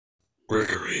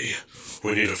Gregory,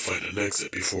 we need to find an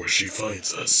exit before she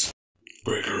finds us.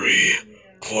 Gregory,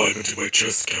 climb into my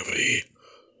chest cavity.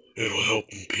 It'll help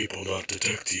people not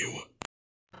detect you.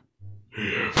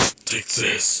 Here, take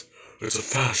this. It's a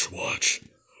fast watch.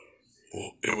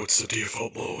 Well, it's the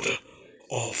default mode.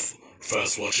 All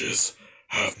fast watches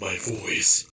have my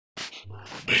voice.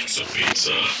 Make some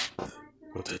pizza.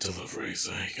 What the delivery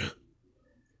saying?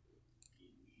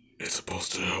 It's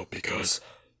supposed to help because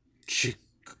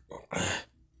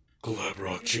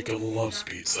Glamrock Chicken loves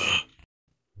pizza.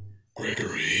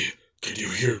 Gregory, can you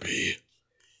hear me?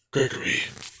 Gregory,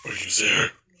 are you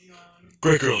there?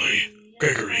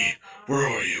 Gregory, where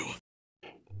are you?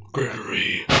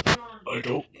 Gregory, I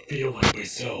don't feel like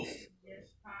myself,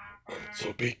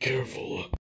 so be careful.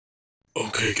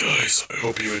 Okay guys, I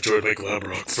hope you enjoyed my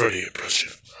Glamrock Freddy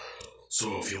impression.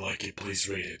 So if you like it, please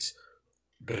rate it.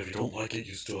 But if you don't like it,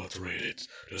 you still have to rate it.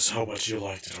 Just how much you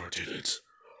liked it or didn't.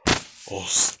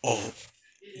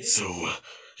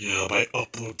 Yeah, I might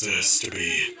upload this to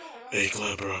be a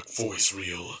Glamrock voice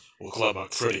reel, or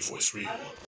Glamrock Freddy voice reel.